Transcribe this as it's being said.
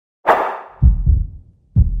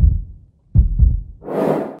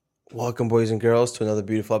Welcome, boys and girls, to another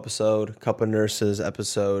beautiful episode, Cup of Nurses,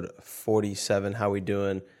 episode 47. How we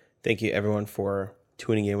doing? Thank you, everyone, for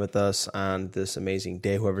tuning in with us on this amazing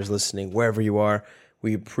day. Whoever's listening, wherever you are,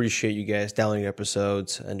 we appreciate you guys downloading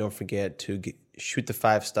episodes. And don't forget to shoot the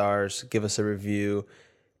 5 stars, give us a review.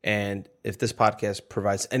 And if this podcast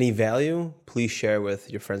provides any value, please share with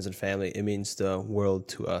your friends and family. It means the world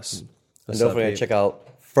to us. And don't forget to check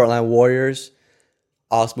out Frontline Warriors.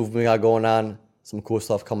 Awesome movement we got going on. Some cool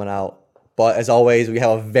stuff coming out. But as always, we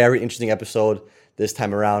have a very interesting episode this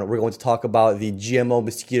time around. We're going to talk about the GMO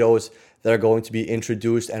mosquitoes that are going to be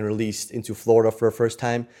introduced and released into Florida for the first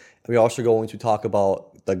time. And we're also going to talk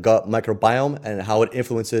about the gut microbiome and how it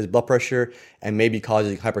influences blood pressure and maybe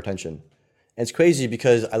causing hypertension. And it's crazy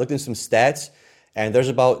because I looked into some stats, and there's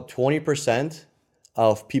about 20%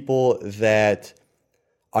 of people that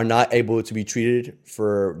are not able to be treated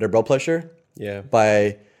for their blood pressure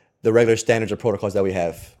by the regular standards or protocols that we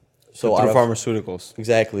have. So through pharmaceuticals.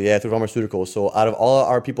 Exactly, yeah, through pharmaceuticals. So out of all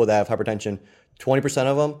our people that have hypertension, 20%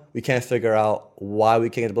 of them, we can't figure out why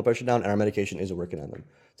we can't get the blood pressure down, and our medication isn't working on them.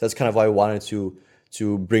 So that's kind of why we wanted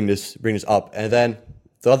to bring this up. And then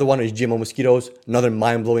the other one is GMO mosquitoes, another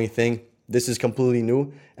mind-blowing thing. This is completely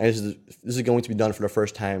new, and this is going to be done for the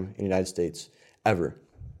first time in the United States ever.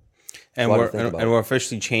 And we're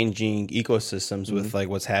officially changing ecosystems with like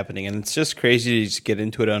what's happening, and it's just crazy to just get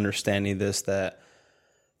into it, understanding that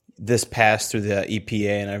this passed through the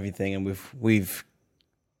EPA and everything, and we've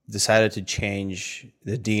decided to change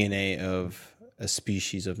the DNA of a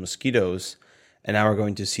species of mosquitoes, and now we're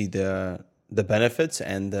going to see the benefits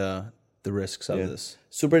and the risks of this.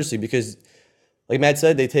 Super interesting because, like Matt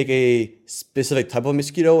said, they take a specific type of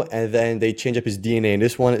mosquito and then they change up his DNA. And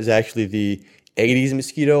this one is actually the Aedes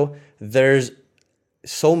mosquito. There's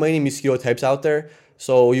so many mosquito types out there.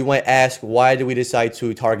 So you might ask, why did we decide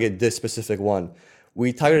to target this specific one?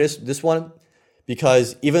 We targeted this one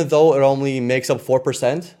because even though it only makes up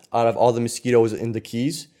 4% out of all the mosquitoes in the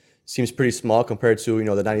Keys, seems pretty small compared to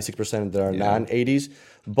the 96% that are non-Aedes.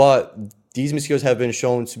 But these mosquitoes have been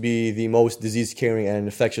shown to be the most disease-carrying and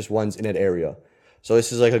infectious ones in that area. So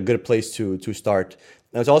this is like a good place to start.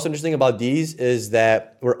 Now, what's also interesting about these is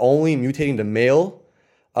that we're only mutating the male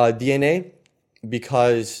DNA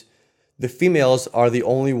because the females are the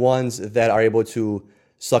only ones that are able to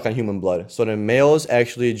suck on human blood. So the males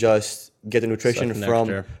actually just get the nutrition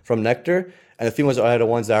from nectar, and the females are the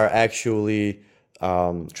ones that are actually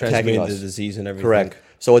transmitting the disease and everything. Correct.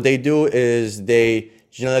 So what they do is they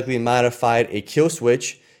genetically modified a kill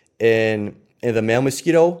switch in the male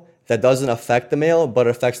mosquito that doesn't affect the male, but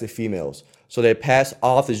affects the females. So they pass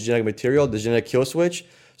off this genetic material, the genetic kill switch.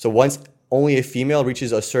 So once only a female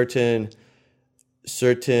reaches a certain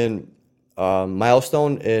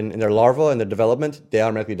milestone in their larva and their development, they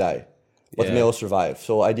automatically die. But the males survive.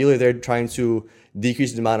 So ideally, they're trying to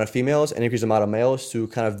decrease the amount of females and increase the amount of males to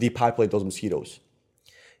kind of depopulate those mosquitoes.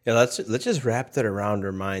 Yeah, let's just wrap that around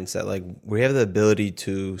our minds that like we have the ability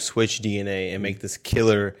to switch DNA and make this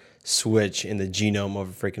killer switch in the genome of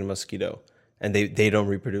a freaking mosquito, and they don't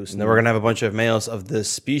reproduce. And then we're gonna have a bunch of males of this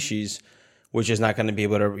species, which is not going to be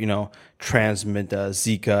able to transmit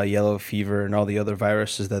Zika, yellow fever, and all the other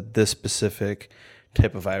viruses that this specific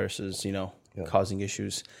type of virus is causing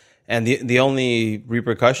issues. And the only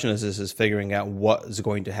repercussion is this is figuring out what is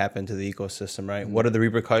going to happen to the ecosystem, right? What are the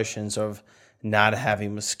repercussions of not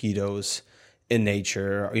having mosquitoes in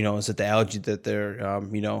nature? Is it the algae that they're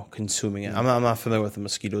consuming? I'm not familiar with the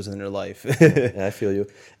mosquitoes in their life. Yeah, I feel you.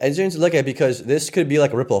 And it's interesting to look at because this could be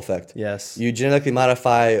like a ripple effect. Yes. You genetically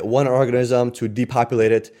modify one organism to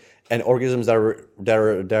depopulate it, and organisms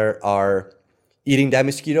that are eating that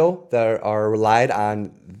mosquito, that are relied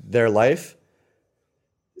on their life,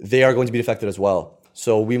 they are going to be affected as well.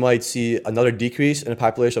 So we might see another decrease in the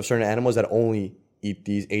population of certain animals that only eat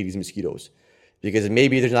these Aedes mosquitoes. Because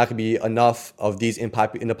maybe there's not going to be enough of these in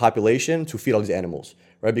the population to feed all these animals,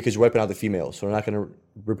 right? Because you're wiping out the females, so they're not going to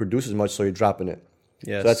reproduce as much, so you're dropping it.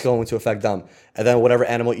 Yes. So that's going to affect them. And then whatever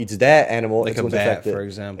animal eats that animal, like it's a going bat, to affect it. for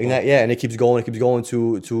example. And it keeps going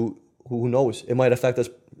to who knows? It might affect us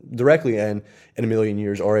directly in a million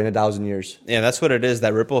years or in 1,000 years. Yeah, that's what it is,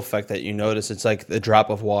 that ripple effect that you notice. It's like the drop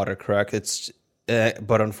of water, correct?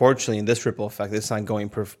 But unfortunately, in this ripple effect, it's not going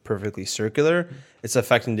perfectly circular. It's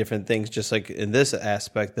affecting different things. Just like in this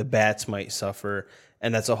aspect, the bats might suffer,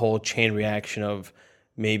 and that's a whole chain reaction of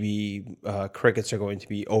maybe crickets are going to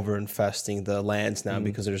be over-infesting the lands now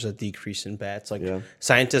because there's a decrease in bats.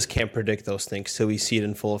 Scientists can't predict those things till we see it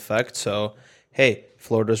in full effect. So, hey,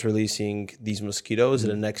 Florida's releasing these mosquitoes. In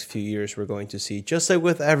the next few years, we're going to see, just like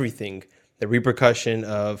with everything, the repercussion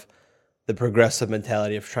of the progressive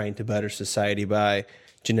mentality of trying to better society by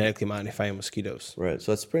genetically modifying mosquitoes. Right.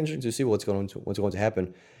 So it's pretty interesting to see what's going to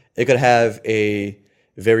happen. It could have a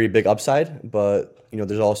very big upside, but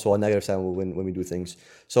there's also a negative side when we do things.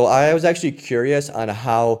 So I was actually curious on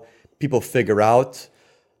how people figure out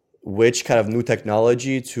which kind of new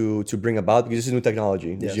technology to bring about, because this is new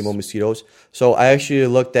technology, these GMO mosquitoes. So I actually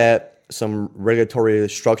looked at some regulatory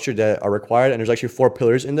structure that are required, and there's actually 4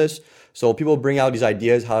 pillars in this. So people bring out these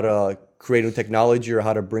ideas how to create new technology or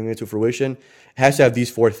how to bring it to fruition. It has to have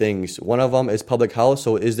these 4 things. One of them is public health.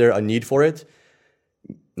 So is there a need for it?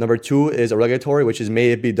 Number 2 is a regulatory, which is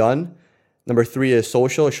may it be done. Number 3 is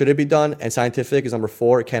social, should it be done? And scientific is number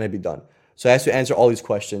 4, can it be done? So it has to answer all these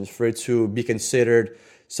questions for it to be considered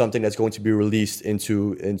something that's going to be released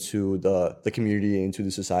into the community, into the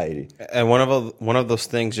society. And one of those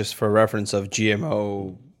things, just for reference of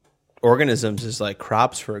GMO organisms, is like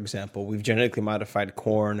crops, for example. We've genetically modified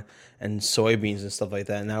corn and soybeans and stuff like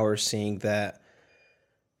that. And now we're seeing that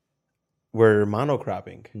we're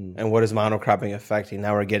monocropping. And what is monocropping affecting?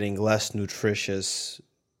 Now we're getting less nutritious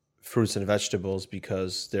fruits and vegetables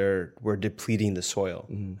because we're depleting the soil.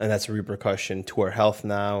 And that's a repercussion to our health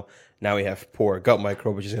now. Now we have poor gut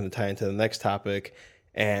microbe, which is going to tie into the next topic.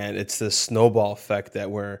 And it's this snowball effect that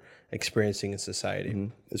we're experiencing in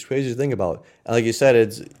society. It's crazy to think about. And like you said,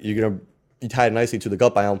 you tie it nicely to the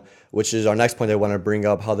gut biome, which is our next point I want to bring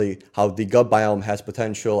up, how the gut biome has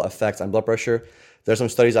potential effects on blood pressure. There's some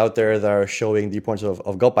studies out there that are showing the importance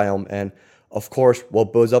of gut biome. And of course,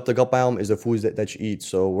 what builds up the gut biome is the foods that you eat.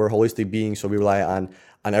 So we're holistic beings, so we rely on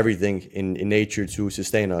everything in nature to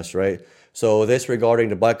sustain us, right? So this regarding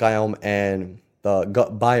the gut biome and the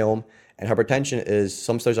gut biome and hypertension is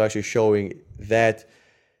some studies are actually showing that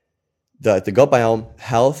the gut biome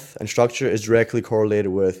health and structure is directly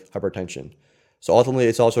correlated with hypertension. So ultimately,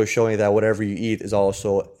 it's also showing that whatever you eat is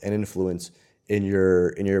also an influence in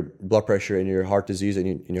your blood pressure, in your heart disease, and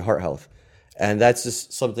in your heart health. And that's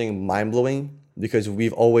just something mind-blowing because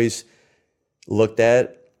we've always looked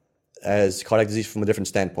at as cardiac disease from a different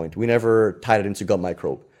standpoint. We never tied it into gut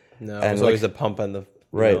microbe. No, it was always the pump and the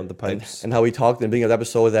the pipes. And how we talked in the beginning of the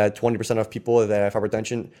episode that 20% of people that have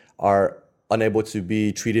hypertension are unable to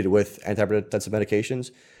be treated with antihypertensive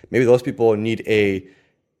medications. Maybe those people need a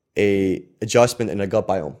adjustment in their gut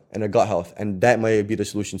biome and their gut health, and that might be the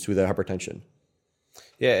solution to their hypertension.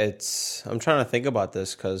 Yeah, I'm trying to think about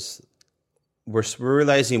this because we're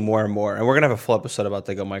realizing more and more, and we're gonna have a full episode about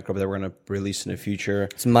the gut microbe that we're gonna release in the future.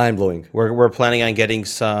 It's mind blowing. We're planning on getting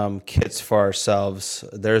some kits for ourselves.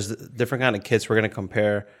 There's different kind of kits we're gonna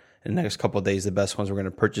compare in the next couple of days. The best ones, we're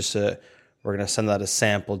gonna purchase it. We're gonna send out a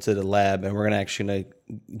sample to the lab, and we're gonna actually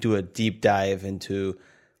do a deep dive into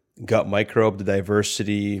gut microbe, the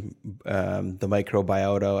diversity, the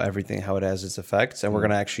microbiota, everything, how it has its effects, and we're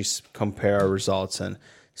gonna actually compare our results and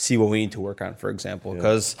see what we need to work on. For example,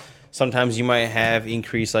 because sometimes you might have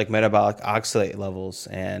increased like metabolic oxalate levels,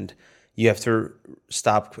 and you have to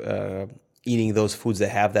stop eating those foods that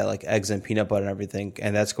have that, like eggs and peanut butter and everything,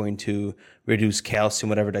 and that's going to reduce calcium,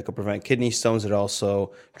 whatever that could prevent kidney stones. It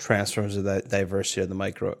also transforms the diversity of the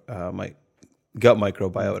gut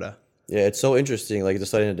microbiota. Yeah, it's so interesting, like the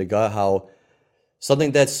study of the gut, how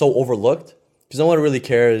something that's so overlooked, because no one really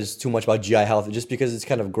cares too much about GI health, just because it's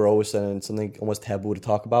kind of gross and it's something almost taboo to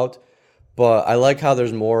talk about. But I like how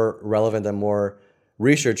there's more relevant and more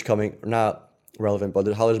research coming, not relevant,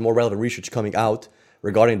 but how there's more relevant research coming out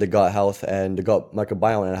regarding the gut health and the gut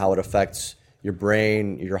microbiome and how it affects your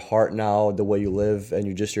brain, your heart now, the way you live,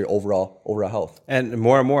 and your overall health. And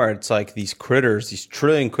more, it's like these critters, these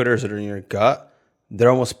trillion critters that are in your gut, they're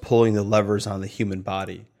almost pulling the levers on the human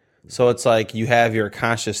body. So it's like you have your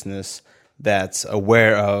consciousness that's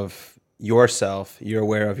aware of yourself, you're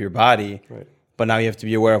aware of your body, right. But now you have to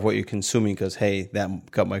be aware of what you're consuming because, hey, that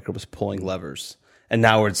gut microbe is pulling levers. And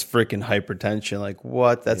now it's freaking hypertension. Like,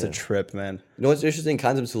 what? That's a trip, man. You know what's an interesting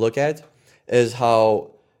concept to look at is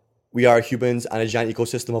how we are humans on a giant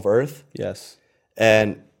ecosystem of Earth. Yes.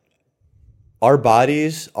 And our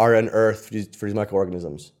bodies are an Earth for these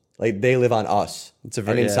microorganisms. Like, they live on us and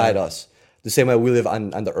inside us. The same way we live on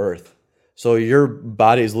the Earth. So your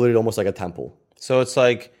body is literally almost like a temple. So it's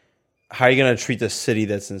like, how are you going to treat the city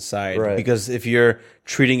that's inside? Right. Because if you're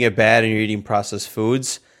treating it bad and you're eating processed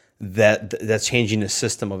foods, that's changing the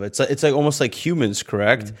system of it. It's like almost like humans,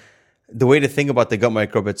 correct? Mm-hmm. The way to think about the gut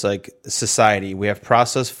microbe, it's like society. We have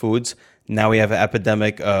processed foods. Now we have an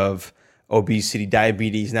epidemic of obesity,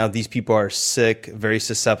 diabetes. Now these people are sick, very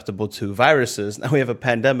susceptible to viruses. Now we have a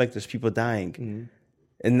pandemic. There's people dying.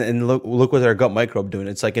 Mm-hmm. And look what our gut microbe doing.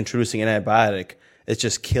 It's like introducing an antibiotic. It's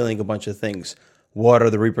just killing a bunch of things. what are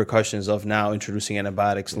the repercussions of now introducing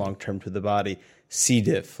antibiotics long term to the body? C.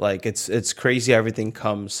 diff. Like it's crazy. Everything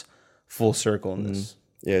comes full circle in this.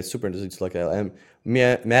 Yeah, it's super interesting to look at. And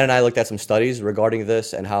Matt and I looked at some studies regarding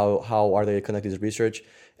this and how are they conducting this research.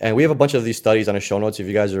 And we have a bunch of these studies on our show notes. If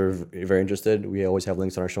you guys are very interested, we always have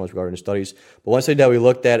links on our show notes regarding the studies. But one study that we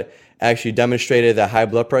looked at actually demonstrated that high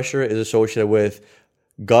blood pressure is associated with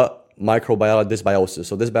gut microbiota dysbiosis.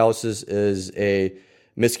 So dysbiosis is a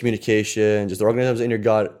miscommunication, just the organisms in your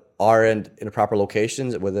gut aren't in the proper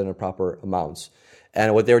locations within the proper amounts.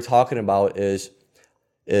 And what they were talking about is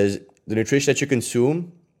the nutrition that you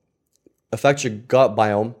consume affects your gut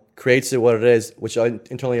biome, creates it what it is, which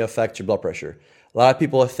internally affects your blood pressure. A lot of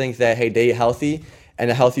people think that, hey, they eat healthy, and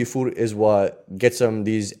the healthy food is what gets them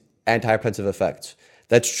these antihypertensive effects.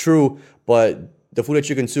 That's true, but the food that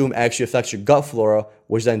you consume actually affects your gut flora,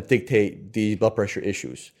 which then dictate the blood pressure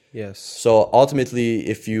issues. Yes. So ultimately,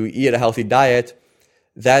 if you eat a healthy diet,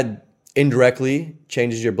 that indirectly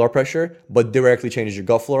changes your blood pressure, but directly changes your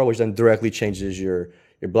gut flora, which then directly changes your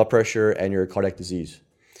blood pressure and your cardiac disease.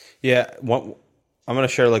 Yeah, I'm going to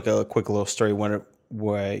share like a quick little story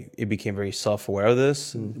where it became very self-aware of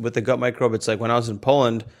this. With the gut microbe, it's like when I was in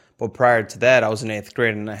Poland, but prior to that, I was in 8th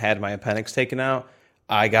grade and I had my appendix taken out.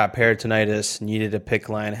 I got peritonitis, needed a PICC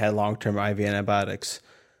line, had long-term IV antibiotics.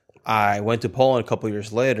 I went to Poland a couple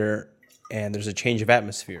years later, and there's a change of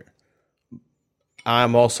atmosphere.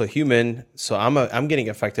 I'm also human, so I'm getting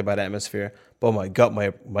affected by the atmosphere, but my gut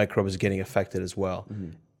microbe is getting affected as well.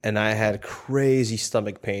 And I had crazy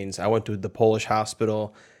stomach pains. I went to the Polish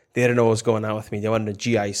hospital. They didn't know what was going on with me. They wanted to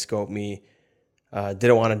GI scope me.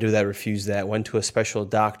 Didn't want to do that, refused that. Went to a special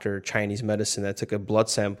doctor, Chinese medicine, that took a blood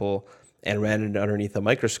sample and ran it underneath a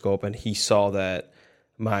microscope, and he saw that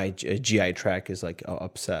my GI tract is like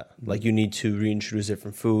upset. Like you need to reintroduce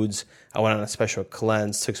different foods. I went on a special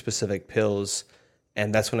cleanse, took specific pills,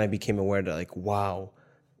 and that's when I became aware that like, wow,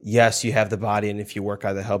 yes, you have the body, and if you work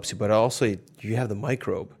out, that helps you, but also you have the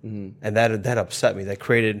microbe, and that upset me. That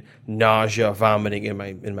created nausea, vomiting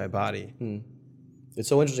in my body. It's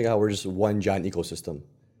so interesting how we're just one giant ecosystem,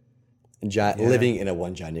 living in a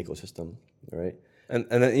one giant ecosystem, right? And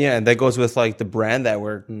then, and that goes with like the brand that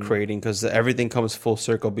we're creating, because everything comes full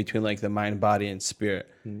circle between like the mind, body, and spirit.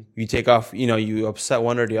 You take off, you upset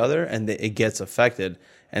one or the other, and it gets affected.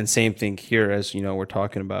 And same thing here, as we're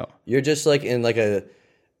talking about. You're just like in like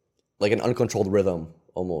an uncontrolled rhythm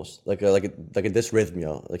almost, like a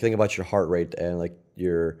dysrhythmia. Like think about your heart rate and like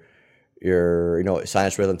your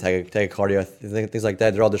sinus rhythm, tachycardia, things like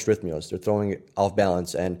that. They're all dysrhythmias. They're throwing it off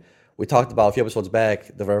balance. And we talked about a few episodes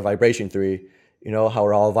back the vibration theory. How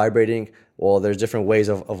we're all vibrating. Well, there's different ways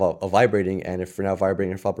of vibrating, and if you're not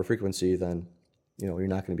vibrating at a proper frequency, then you're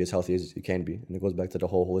not going to be as healthy as you can be. And it goes back to the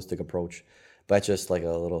whole holistic approach. But that's just like a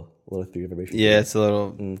little theory of vibration. Yeah, it's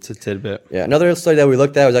a tidbit. Yeah, another study that we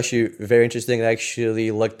looked at was actually very interesting. It actually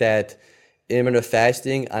looked at intermittent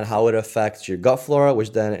fasting and how it affects your gut flora,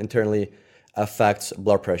 which then internally affects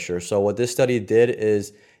blood pressure. So what this study did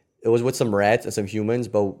is, it was with some rats and some humans,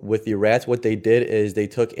 but with the rats, what they did is they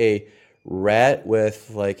took a rat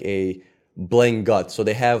with like a blank gut, so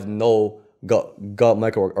they have no gut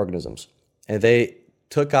microorganisms, and they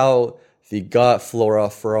took out the gut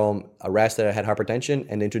flora from a rat that had hypertension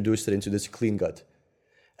and introduced it into this clean gut.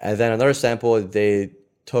 And then another sample, they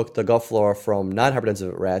took the gut flora from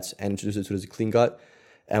non-hypertensive rats and introduced it to this clean gut.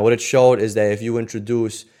 And what it showed is that if you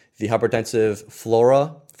introduce the hypertensive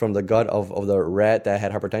flora from the gut of the rat that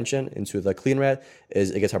had hypertension into the clean rat,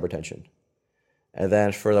 it gets hypertension. And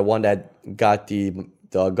then for the one that got the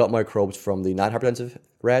gut microbes from the non-hypertensive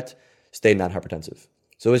rat, stayed non-hypertensive.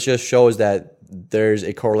 So it just shows that there's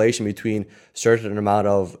a correlation between certain amount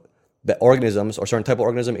of the organisms or certain type of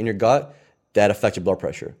organism in your gut that affect your blood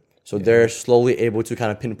pressure. So they're slowly able to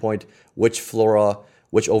kind of pinpoint which flora,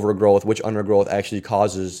 which overgrowth, which undergrowth actually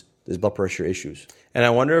causes these blood pressure issues. And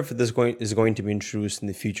I wonder if this is going to be introduced in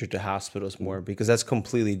the future to hospitals more, because that's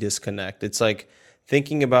completely disconnect. It's like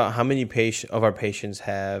thinking about how many of our patients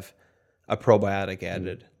have a probiotic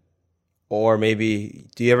added. Or maybe,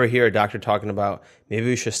 do you ever hear a doctor talking about, maybe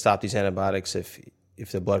we should stop these antibiotics if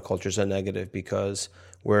the blood cultures are negative because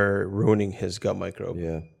we're ruining his gut microbe?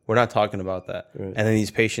 Yeah. We're not talking about that. Right. And then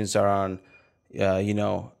these patients are on,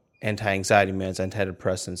 anti-anxiety meds,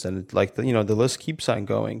 antidepressants, and like, the list keeps on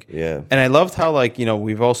going. Yeah. And I loved how,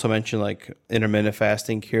 we've also mentioned, intermittent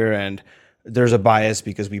fasting here, and there's a bias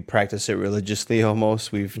because we practice it religiously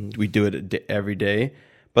almost. We do it every day.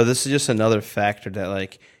 But this is just another factor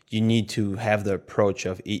that, you need to have the approach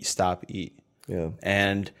of eat, stop, eat. Yeah.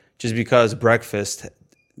 And just because breakfast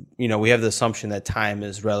we have the assumption that time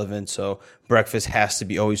is relevant. So breakfast has to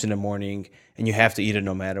be always in the morning and you have to eat it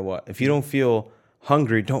no matter what. If you don't feel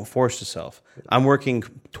hungry, don't force yourself. I'm working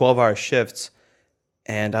 12-hour shifts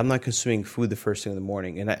and I'm not consuming food the first thing in the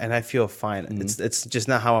morning, and I feel fine. It's just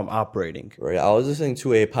not how I'm operating. Right. I was listening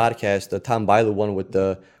to a podcast, the Tom Bilyeu one with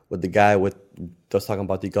the guy that's talking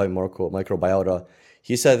about the gut microbiota.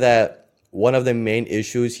 He said that one of the main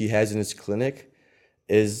issues he has in his clinic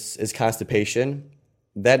is constipation.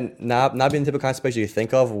 That not being the typical constipation you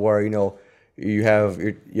think of, where you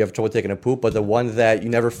have trouble taking a poop, but the one that you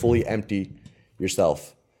never fully empty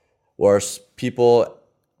yourself. Whereas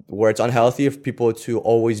where it's unhealthy for people to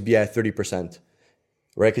always be at 30%,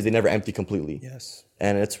 right? Because they never empty completely. Yes.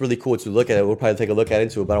 And it's really cool to look at it. We'll probably take a look at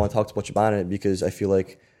into it, but I don't want to talk too much about it because I feel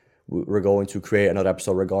like we're going to create another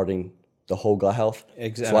episode regarding the whole gut health.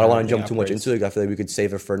 Exactly. So I don't want to jump too much into it. I feel like we could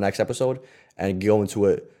save it for next episode and go into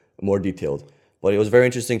it more detailed. But it was very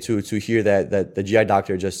interesting to hear that the GI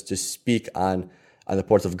doctor just speak on the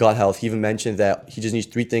importance of gut health. He even mentioned that he just needs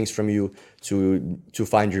 3 things from you to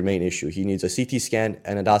find your main issue. He needs a CT scan,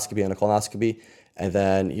 an endoscopy, and a colonoscopy. And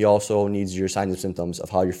then he also needs your signs and symptoms of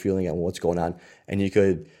how you're feeling and what's going on. And he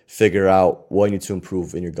could figure out what you need to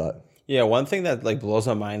improve in your gut. Yeah, one thing that blows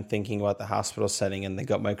my mind thinking about the hospital setting and the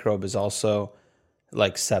gut microbe is also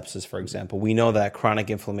like sepsis, for example. We know that chronic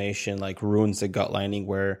inflammation ruins the gut lining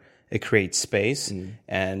where it creates space,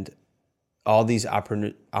 and all these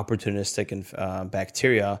opportunistic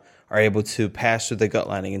bacteria are able to pass through the gut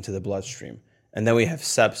lining into the bloodstream. And then we have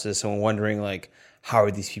sepsis, and we're wondering, how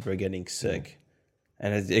are these people getting sick?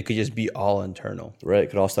 And it could just be all internal. Right, it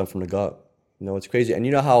could all stem from the gut. It's crazy. And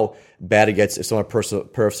you know how bad it gets if someone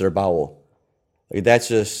perfs their bowel? That's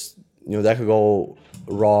just, that could go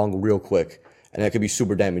wrong real quick. And that could be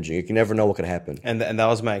super damaging. You can never know what could happen. And that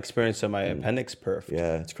was my experience on my appendix perf.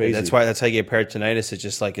 Yeah, it's crazy. That's how you get peritonitis. It's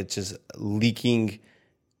just leaking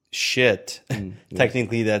shit.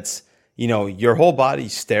 Technically, that's your whole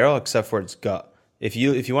body's sterile except for its gut. If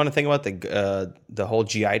you want to think about the whole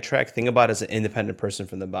GI tract, think about it as an independent person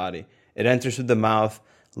from the body. It enters through the mouth,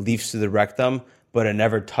 leaves through the rectum, but it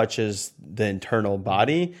never touches the internal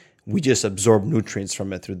body. We just absorb nutrients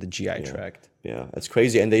from it through the GI tract. Yeah, that's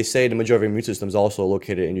crazy. And they say the majority of your immune system is also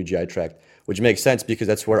located in your GI tract, which makes sense because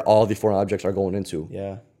that's where all the foreign objects are going into.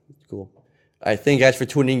 Yeah. Cool. I thank you guys for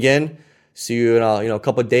tuning in. See you in a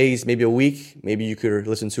couple of days, maybe a week. Maybe you could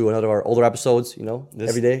listen to another of our older episodes,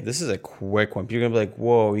 every day. This is a quick one. People are going to be like,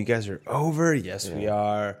 whoa, you guys are over? Yes, we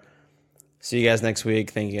are. See you guys next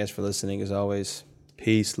week. Thank you guys for listening as always.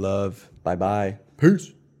 Peace, love. Bye-bye.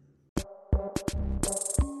 Peace.